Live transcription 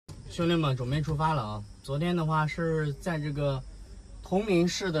兄弟们准备出发了啊！昨天的话是在这个铜陵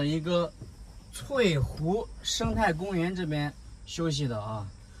市的一个翠湖生态公园这边休息的啊。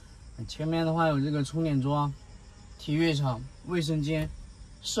前面的话有这个充电桩、体育场、卫生间，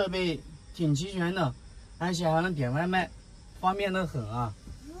设备挺齐全的，而且还能点外卖，方便得很啊。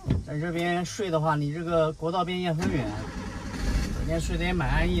在这边睡的话，离这个国道边也很远，昨天睡得也蛮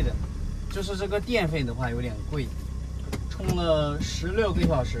安逸的。就是这个电费的话有点贵。充了16个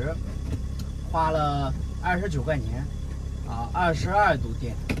小时，花了29块钱啊，22度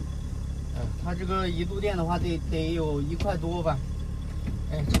电。它这个1度电的话得有1块多吧。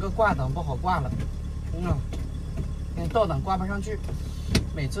哎，这个挂档不好挂了，倒档挂不上去，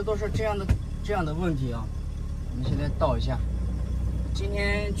每次都是这样的问题啊。我们现在倒一下。今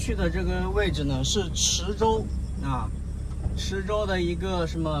天去的这个位置呢是池州啊，池州的一个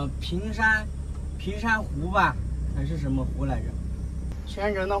什么平山湖吧。还是什么湖来着？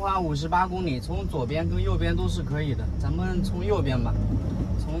全程的话58公里，从左边跟右边都是可以的。咱们从右边吧，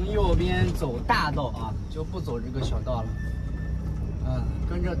从右边走大道啊，就不走这个小道了。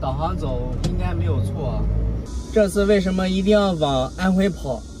跟着导航走应该没有错啊。这次为什么一定要往安徽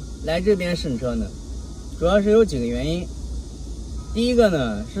跑，来这边审车呢？主要是有几个原因。第一个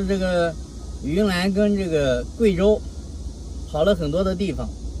呢是这个云南跟这个贵州跑了很多的地方，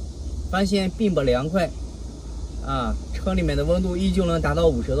发现并不凉快。车里面的温度依旧能达到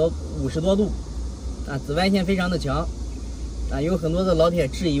50多度，紫外线非常的强，有很多的老铁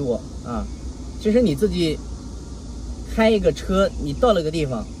质疑我其实你自己开一个车，你到了个地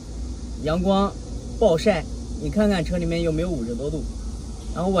方，阳光暴晒，你看看车里面有没有50多度，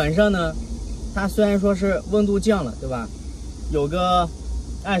然后晚上呢，它虽然说是温度降了，对吧？有个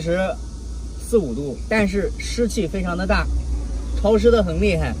24、25度，但是湿气非常的大，潮湿的很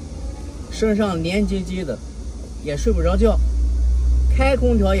厉害，身上黏唧唧的。也睡不着觉，开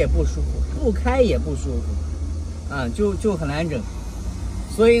空调也不舒服，不开也不舒服，就很难整。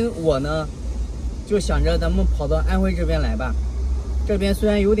所以我呢就想着咱们跑到安徽这边来吧，这边虽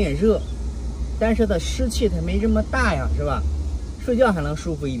然有点热，但是它湿气它没这么大呀，是吧？睡觉还能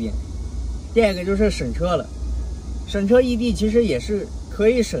舒服一点。第二个就是省车了，省车异地其实也是可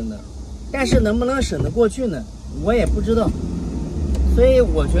以省的，但是能不能省得过去呢？我也不知道。所以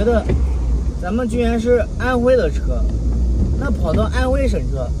我觉得咱们居然是安徽的车，那跑到安徽省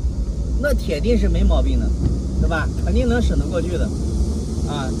车，那铁定是没毛病的，对吧？肯定能省得过去的，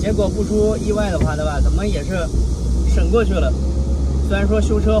结果不出意外的话，对吧？咱们也是省过去了。虽然说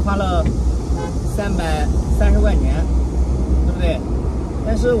修车花了330块钱，对不对？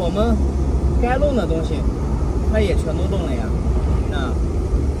但是我们该弄的东西，它也全都弄了呀。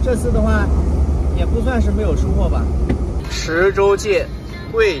这次的话也不算是没有收获吧。池州界。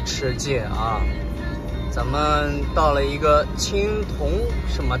贵池界啊，咱们到了一个青铜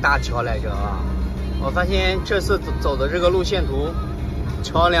什么大桥来着啊？我发现这次走的这个路线图，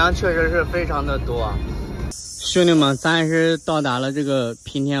桥梁确实是非常的多啊。兄弟们，咱是到达了这个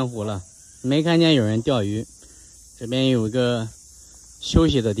平田湖了，没看见有人钓鱼。这边有一个休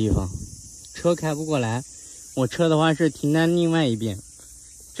息的地方，车开不过来，我车的话是停在另外一边，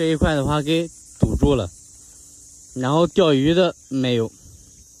这一块的话给堵住了。然后钓鱼的没有。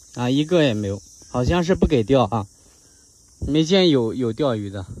一个也没有，好像是不给钓啊，没见有钓鱼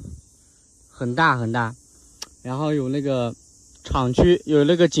的，很大很大。然后有那个厂区，有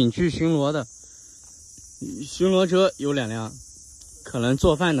那个景区巡逻的，巡逻车有2辆，可能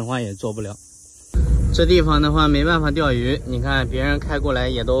做饭的话也做不了。这地方的话没办法钓鱼，你看别人开过来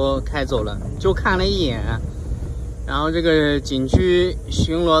也都开走了，就看了一眼。然后这个景区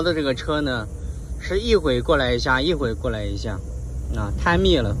巡逻的这个车呢，是一会过来一下，一会过来一下。太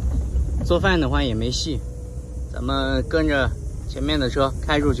密了，做饭的话也没戏。咱们跟着前面的车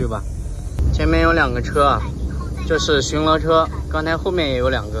开出去吧。前面有2个车啊，这是巡逻车，刚才后面也有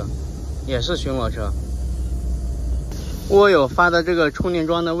2个，也是巡逻车。我有发的这个充电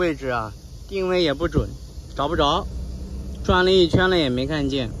桩的位置啊，定位也不准，找不着，转了一圈了也没看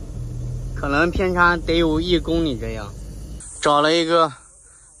见，可能偏差得有1公里这样。找了一个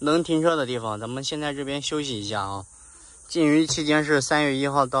能停车的地方，咱们先在这边休息一下啊。禁渔期间是3月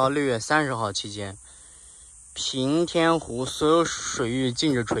1号到6月30号期间，平田湖所有水域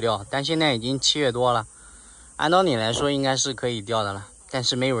禁止垂钓，但现在已经7月多了，按道理来说应该是可以钓的了，但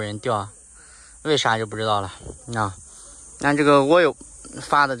是没有人钓，为啥就不知道了。那这个我有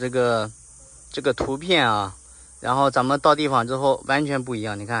发的这个图片啊，然后咱们到地方之后完全不一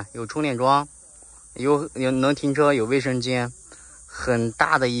样。你看有充电桩，有能停车，有卫生间，很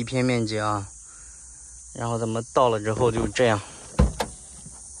大的一片面积啊。然后咱们到了之后就这样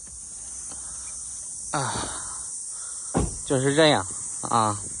就是这样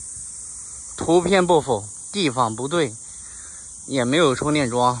啊。图片不符，地方不对，也没有充电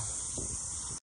桩。